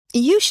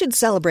You should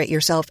celebrate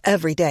yourself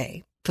every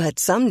day, but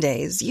some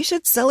days you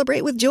should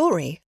celebrate with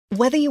jewelry.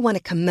 Whether you want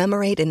to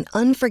commemorate an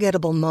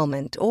unforgettable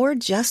moment or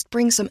just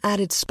bring some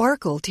added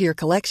sparkle to your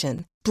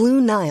collection,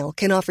 Blue Nile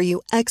can offer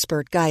you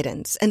expert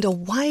guidance and a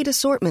wide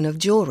assortment of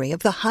jewelry of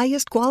the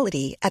highest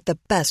quality at the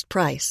best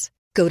price.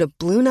 Go to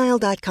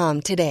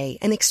BlueNile.com today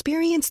and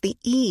experience the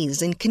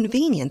ease and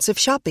convenience of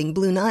shopping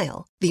Blue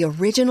Nile, the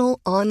original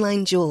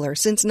online jeweler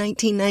since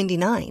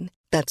 1999.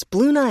 That's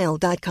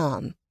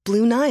BlueNile.com.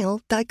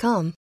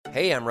 BlueNile.com.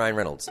 Hey, I'm Ryan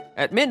Reynolds.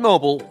 At Mint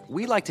Mobile,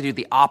 we like to do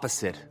the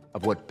opposite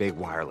of what Big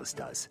Wireless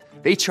does.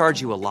 They charge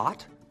you a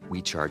lot,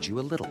 we charge you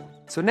a little.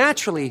 So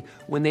naturally,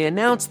 when they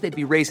announced they'd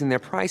be raising their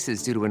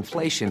prices due to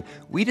inflation,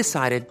 we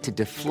decided to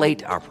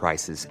deflate our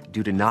prices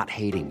due to not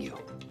hating you.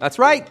 That's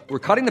right. We're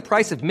cutting the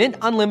price of Mint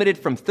Unlimited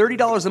from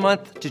 $30 a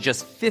month to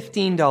just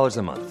 $15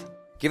 a month.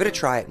 Give it a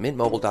try at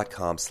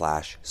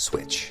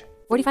mintmobile.com/switch.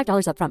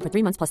 $45 up front for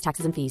 3 months plus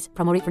taxes and fees.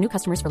 Promo rate for new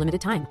customers for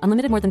limited time.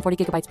 Unlimited more than 40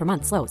 gigabytes per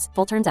month. Slows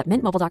full terms at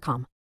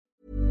mintmobile.com.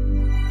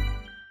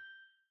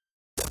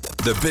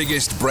 The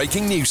biggest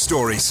breaking news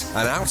stories,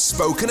 an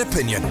outspoken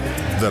opinion.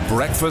 The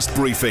Breakfast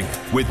Briefing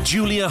with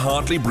Julia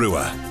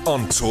Hartley-Brewer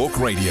on Talk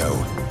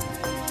Radio.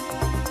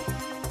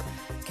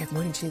 Good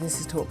morning to you. This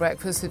is Talk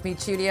Breakfast with me,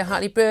 Julia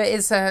Hartley-Brewer.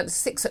 It's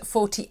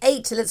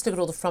 6:48. Let's look at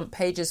all the front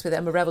pages with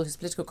Emma Revel, who's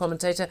political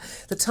commentator.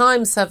 The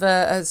Times have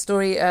a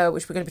story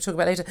which we're going to be talking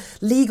about later.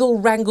 Legal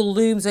wrangle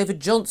looms over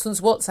Johnson's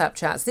WhatsApp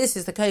chats. This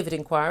is the COVID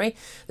inquiry.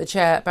 The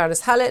chair,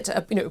 Baroness Hallett,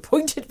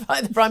 appointed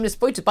by the Prime Minister,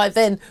 appointed by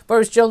then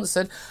Boris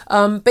Johnson,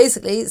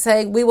 basically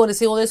saying we want to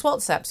see all those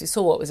WhatsApps. You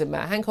saw what was in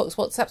Matt Hancock's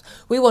WhatsApps.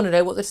 We want to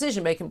know what the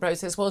decision-making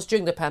process was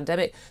during the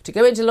pandemic to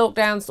go into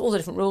lockdowns, all the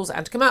different rules,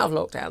 and to come out of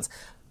lockdowns.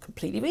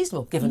 Completely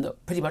reasonable, given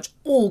that pretty much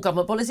all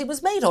government policy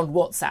was made on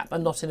WhatsApp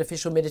and not in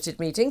official minuted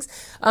meetings.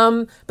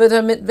 But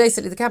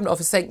basically, the Cabinet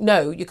Office saying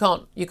no, you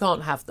can't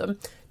have them.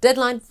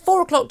 Deadline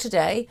 4:00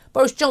 today.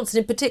 Boris Johnson,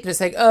 in particular,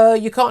 saying,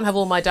 you can't have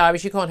all my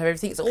diaries, you can't have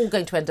everything. It's all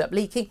going to end up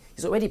leaking.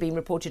 He's already been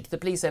reported to the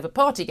police over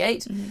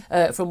Partygate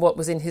from what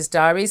was in his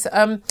diaries.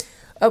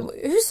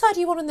 Whose side are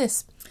you on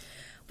this?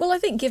 Well, I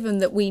think given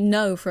that we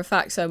know for a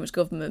fact so much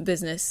government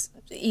business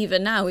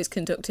even now is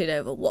conducted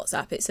over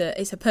WhatsApp,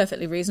 it's a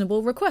perfectly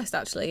reasonable request,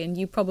 actually, and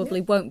you probably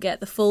won't get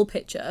the full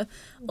picture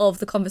of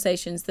the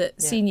conversations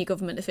that senior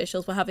government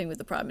officials were having with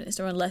the Prime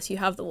Minister unless you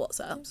have the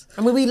WhatsApps.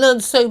 I mean, we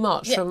learned so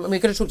much from, and we're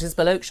going to talk to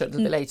Isabel Oakeshott a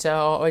little bit later,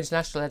 our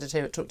international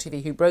editor at Talk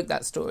TV, who broke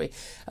that story.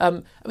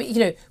 The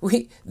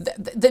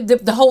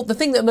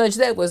thing that emerged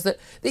there was that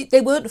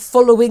they weren't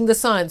following the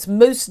science.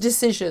 Most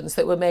decisions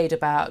that were made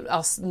about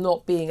us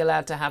not being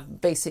allowed to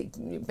have basic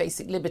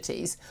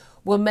liberties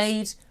were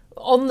made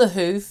on the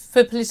hoof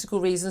for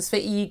political reasons, for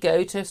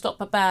ego, to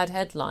stop a bad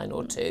headline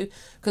or two,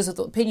 because of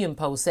what opinion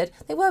polls said.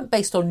 They weren't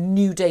based on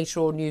new data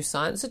or new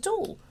science at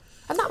all.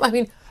 And that, I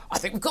think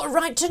we've got a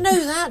right to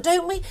know that,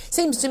 don't we?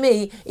 Seems to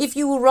me, if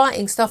you were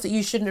writing stuff that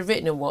you shouldn't have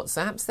written in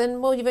WhatsApps,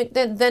 then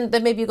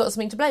then maybe you've got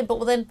something to blame.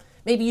 But then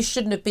maybe you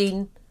shouldn't have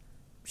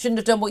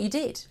done what you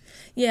did.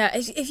 Yeah,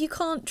 if you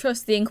can't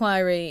trust the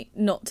inquiry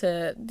not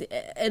to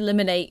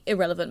eliminate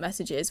irrelevant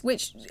messages,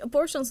 which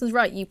Boris Johnson's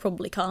right, you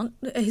probably can't.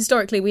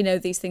 Historically, we know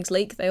these things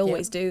leak. They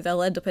always do.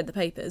 They'll end up in the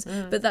papers.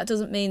 But that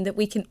doesn't mean that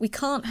we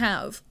can't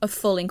have a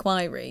full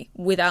inquiry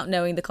without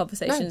knowing the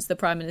conversations the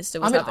Prime Minister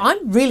was having.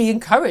 I'm really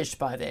encouraged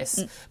by this,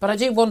 but I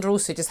do wonder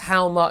also just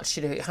how much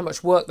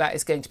work that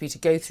is going to be to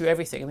go through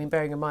everything. I mean,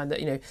 bearing in mind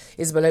that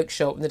Isabel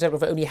Oakeshott and the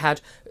Democrat only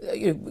had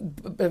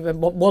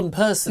one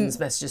person's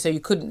messages, so you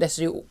couldn't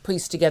necessarily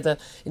piece together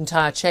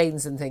entire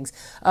chains and things.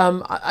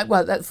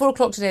 At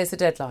 4:00 today is the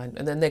deadline,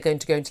 and then they're going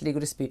to go into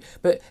legal dispute.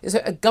 But is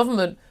it a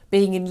government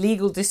being in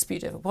legal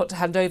dispute over what to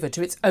hand over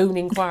to its own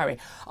inquiry?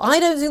 I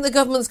don't think the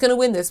government's going to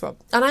win this one,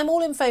 and I'm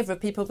all in favour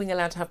of people being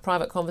allowed to have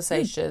private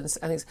conversations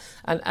and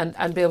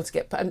be able to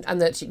get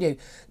and that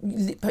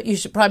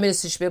Prime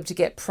Minister should be able to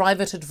get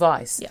private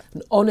advice,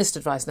 and honest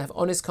advice, and have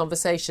honest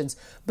conversations.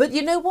 But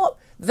you know what?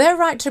 Their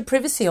right to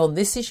privacy on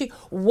this issue,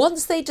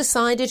 once they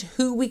decided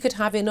who we could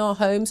have in our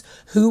homes,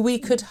 who we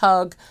could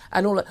hug,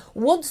 and all that,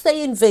 once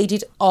they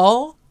invaded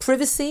our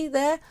privacy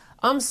there,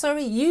 I'm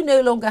sorry, you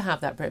no longer have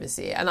that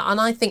privacy. And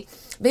I think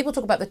people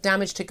talk about the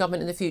damage to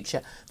government in the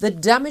future. The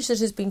damage that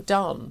has been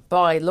done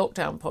by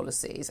lockdown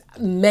policies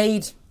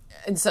made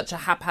in such a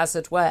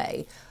haphazard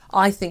way,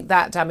 I think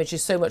that damage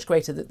is so much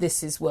greater that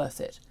this is worth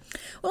it.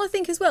 Well, I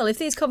think as well, if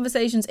these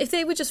conversations, if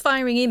they were just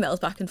firing emails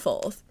back and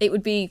forth, it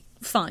would be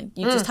fine.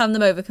 You just hand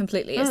them over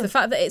completely. It's the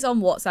fact that it's on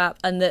WhatsApp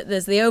and that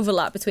there's the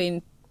overlap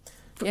between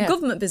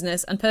government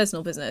business and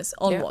personal business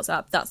on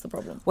WhatsApp. That's the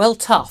problem. Well,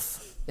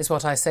 tough is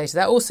what I say to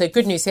that. Also,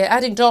 good news here,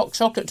 adding dark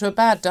chocolate to a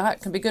bad diet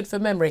can be good for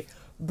memory.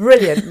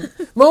 Brilliant.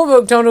 More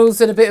McDonald's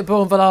and a bit of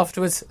Bourneville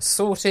afterwards.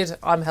 Sorted.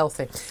 I'm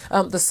healthy.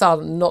 The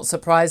Sun, not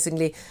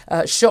surprisingly,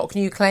 shock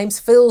new claims.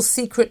 Phil's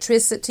secret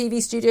tryst at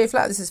TV studio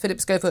flat. This is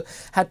Phillip Schofield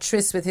had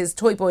tryst with his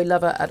toy boy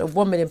lover at a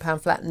 £1 million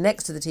flat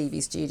next to the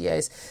TV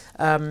studios.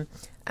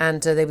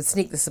 and they would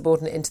sneak the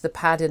subordinate into the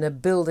pad in a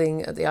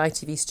building at the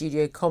ITV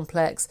studio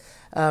complex.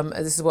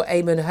 This is what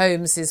Eamon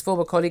Holmes, his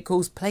former colleague,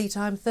 calls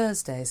Playtime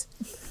Thursdays.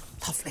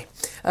 Lovely.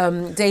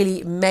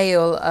 Daily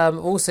Mail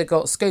also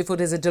got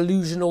Schofield is a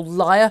delusional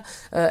liar,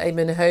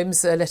 Eamon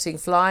Holmes letting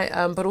fly,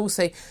 but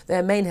also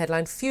their main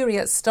headline, Fury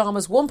at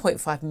Starmer's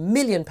 £1.5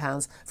 million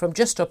from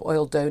Just Stop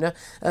Oil donor.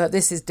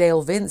 This is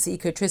Dale Vince,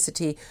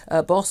 Ecotricity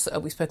boss.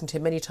 We've spoken to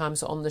him many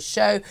times on the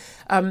show.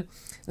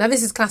 Now,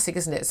 this is classic,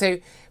 isn't it? So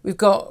we've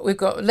got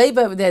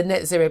Labour with their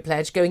net zero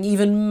pledge going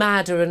even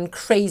madder and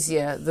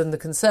crazier than the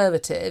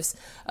Conservatives.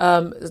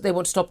 They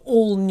want to stop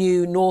all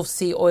new North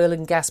Sea oil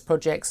and gas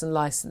projects and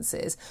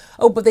licences.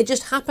 Oh, but they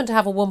just happen to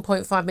have a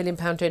 £1.5 million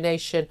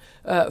donation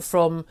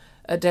from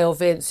Dale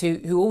Vince,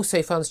 who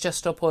also funds Just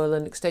Stop Oil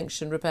and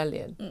Extinction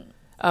Rebellion.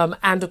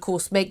 And, of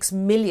course, makes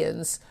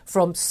millions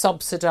from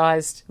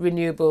subsidised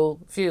renewable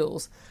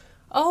fuels.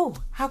 Oh,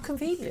 how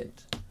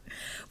convenient.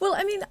 Well,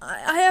 I mean,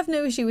 I have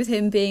no issue with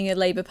him being a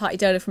Labour Party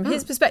donor from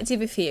his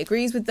perspective. If he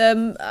agrees with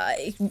them,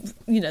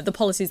 the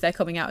policies they're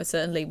coming out with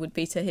certainly would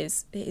be to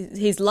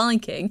his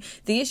liking.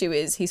 The issue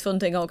is he's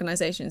funding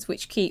organisations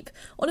which keep,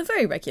 on a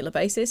very regular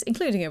basis,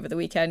 including over the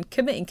weekend,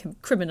 committing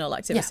criminal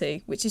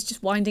activity, which is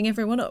just winding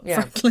everyone up,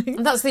 frankly.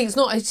 And that's the thing.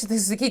 This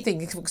is the key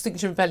thing.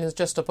 Extinction Rebellion's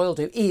Just Stop Oil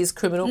do is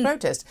criminal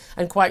protest,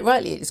 and quite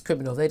rightly it is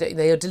criminal.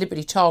 They are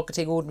deliberately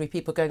targeting ordinary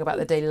people going about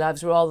their daily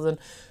lives rather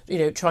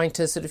than trying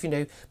to sort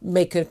of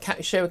make a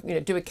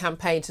do a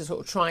campaign to sort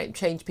of try and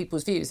change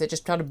people's views. They're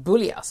just trying to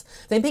bully us.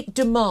 They make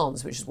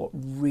demands, which is what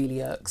really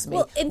irks me.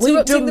 Well,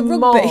 interrupting the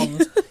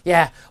rugby.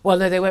 Yeah. Well,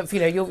 no, they went for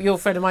your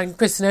friend of mine,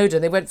 Chris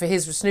Snowden. They went for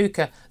his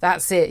snooker.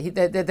 That's it.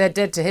 They're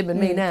dead to him and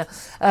me now.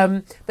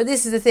 But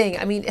this is the thing.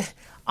 I mean,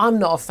 I'm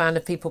not a fan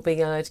of people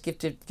being allowed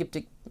to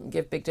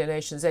give big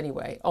donations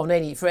anyway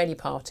for any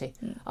party.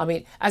 I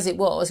mean, as it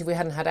was, if we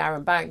hadn't had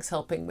Aaron Banks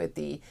helping with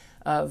the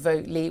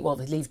the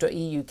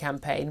Leave.eu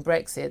campaign,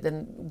 Brexit,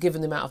 then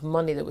given the amount of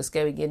money that was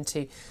going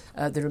into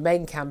the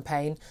Remain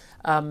campaign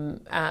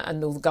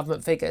and all the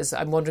government figures,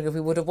 I'm wondering if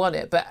we would have won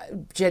it.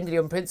 But generally,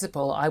 on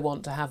principle, I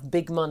want to have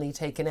big money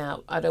taken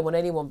out. I don't want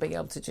anyone being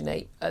able to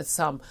donate a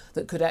sum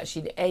that could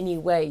actually in any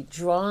way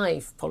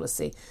drive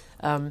policy.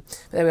 There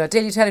we are.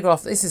 Daily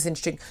Telegraph. This is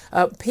interesting.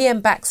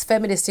 PM backs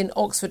feminist in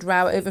Oxford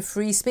row over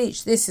free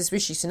speech. This is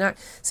Rishi Sunak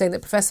saying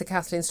that Professor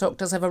Kathleen Stock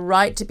does have a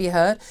right to be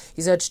heard.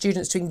 He's urged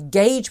students to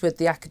engage with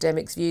the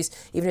academics' views,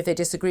 even if they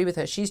disagree with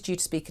her. She's due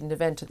to speak at an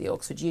event at the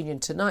Oxford Union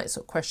tonight,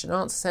 sort of question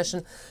and answer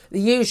session. The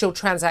usual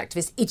trans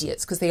activist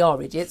idiots, because they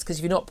are idiots, because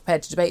if you're not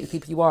prepared to debate with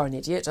people, you are an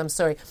idiot. I'm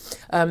sorry.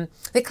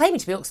 They're claiming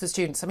to be Oxford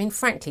students. I mean,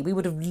 frankly, we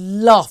would have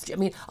laughed. I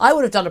mean, I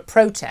would have done a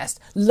protest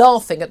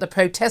laughing at the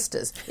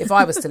protesters if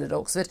I was still at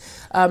Oxford.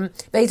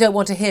 They don't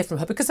want to hear from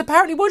her because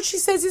apparently what she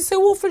says is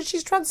so awful and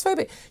she's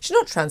transphobic. She's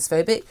not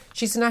transphobic.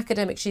 She's an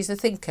academic. She's a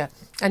thinker.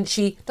 And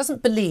she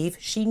doesn't believe,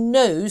 she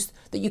knows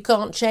that you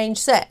can't change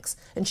sex.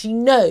 And she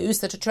knows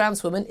that a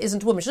trans woman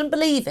isn't a woman. She doesn't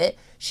believe it.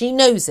 She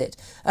knows it.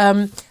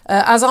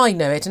 As I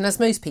know it and as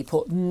most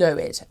people know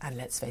it. And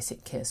let's face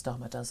it, Keir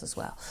Starmer does as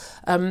well.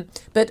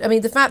 But, I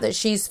mean, the fact that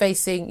she's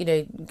facing,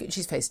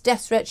 she's faced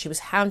death threats. She was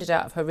hounded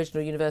out of her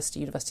original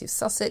University of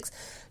Sussex.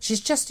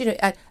 She's just,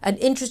 an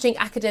interesting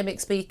academic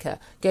speaker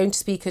going to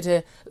speak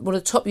at one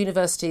of the top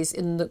universities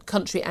in the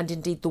country and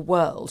indeed the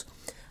world.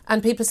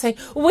 And people are saying,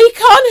 we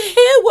can't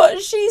hear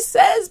what she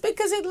says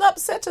because it'll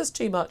upset us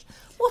too much.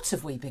 What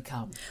have we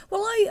become?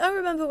 Well, I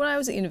remember when I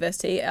was at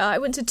university, I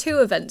went to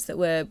two events that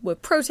were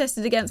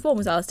protested against. One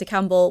was Alistair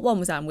Campbell, one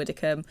was Anne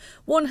Widdecombe.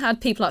 One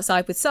had people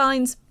outside with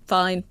signs.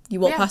 Fine, you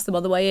walk past them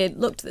on the way in,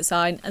 looked at the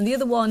sign. And the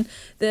other one,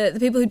 the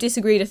people who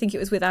disagreed, I think it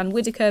was with Anne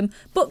Widdecombe,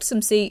 booked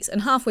some seats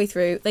and halfway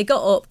through they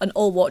got up and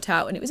all walked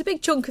out. And it was a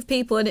big chunk of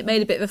people and it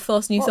made a bit of a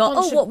fuss and you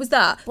thought, what was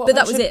that? But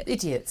that was it.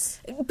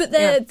 Idiots. But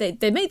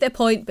they made their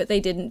point, but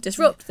they didn't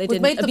disrupt. They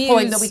didn't abuse. We've made the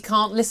point that we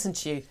can't listen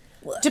to you.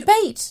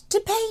 Debate.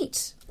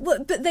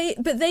 Well, but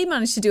they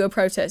managed to do a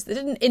protest. They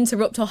didn't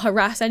interrupt or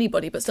harass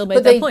anybody, but still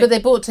made their point. But they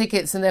bought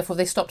tickets and therefore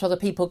they stopped other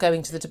people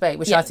going to the debate,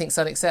 which I think is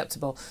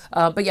unacceptable.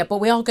 But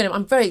we are going to...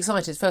 I'm very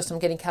excited. First, I'm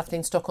getting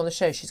Kathleen Stock on the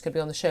show. She's going to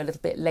be on the show a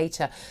little bit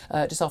later,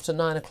 just after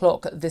 9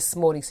 o'clock this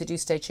morning, so do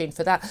stay tuned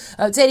for that.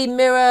 Daily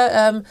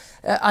Mirror,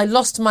 I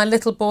lost my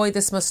little boy.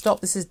 This must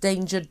stop. This is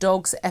Danger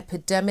Dogs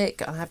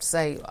epidemic. I have to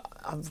say...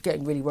 I'm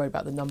getting really worried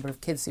about the number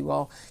of kids who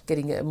are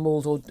getting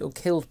mauled or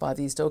killed by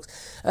these dogs.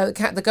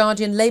 The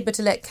Guardian, Labour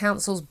to let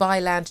councils buy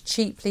land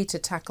cheaply to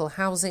tackle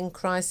housing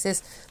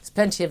crisis. There's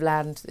plenty of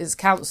land. It's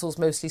councils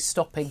mostly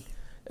stopping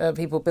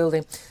people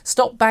building.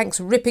 Stop banks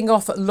ripping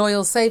off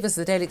loyal savers.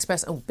 The Daily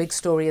Express. Oh, big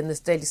story in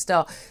this Daily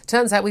Star.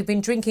 Turns out we've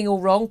been drinking all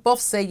wrong. Boffs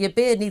say your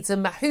beer needs a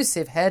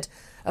mahoosive head.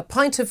 A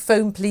pint of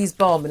foam, please,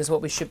 barman, is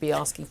what we should be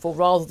asking for,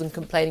 rather than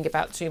complaining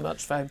about too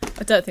much foam.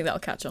 I don't think that'll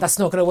catch on. That's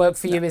not going to work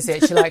for you, is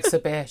it? She likes her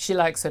beer. She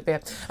likes her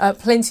beer.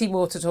 Plenty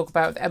more to talk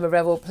about with Emma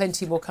Revel.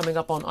 Plenty more coming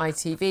up on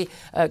ITV.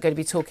 Going to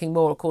be talking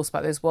more, of course,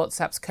 about those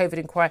WhatsApps, COVID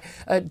inquiry.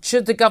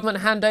 Should the government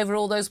hand over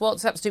all those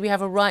WhatsApps? Do we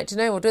have a right to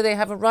know, or do they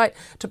have a right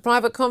to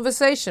private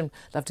conversation?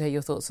 Love to hear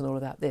your thoughts on all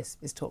of that. This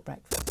is Talk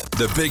Breakfast.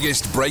 The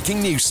biggest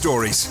breaking news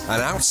stories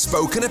and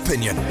outspoken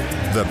opinion.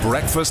 The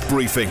Breakfast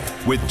Briefing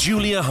with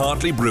Julia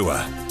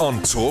Hartley-Brewer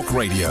on Talk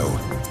Radio.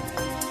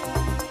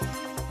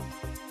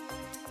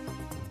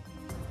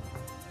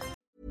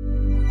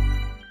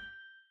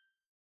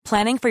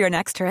 Planning for your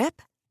next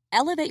trip?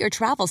 Elevate your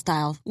travel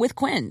style with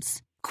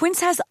Quince.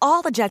 Quince has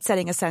all the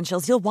jet-setting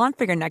essentials you'll want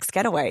for your next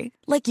getaway,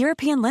 like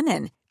European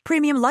linen,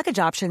 premium luggage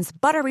options,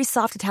 buttery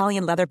soft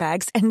Italian leather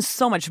bags, and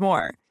so much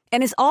more.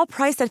 And is all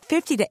priced at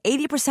 50 to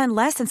 80%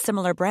 less than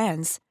similar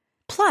brands.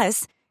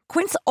 Plus,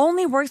 Quince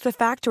only works with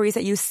factories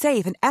that use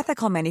safe and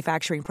ethical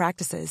manufacturing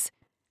practices.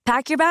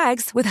 Pack your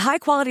bags with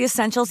high-quality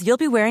essentials you'll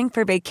be wearing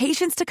for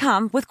vacations to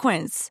come with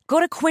Quince. Go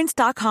to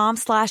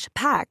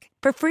quince.com/pack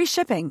for free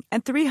shipping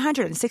and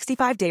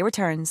 365-day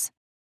returns.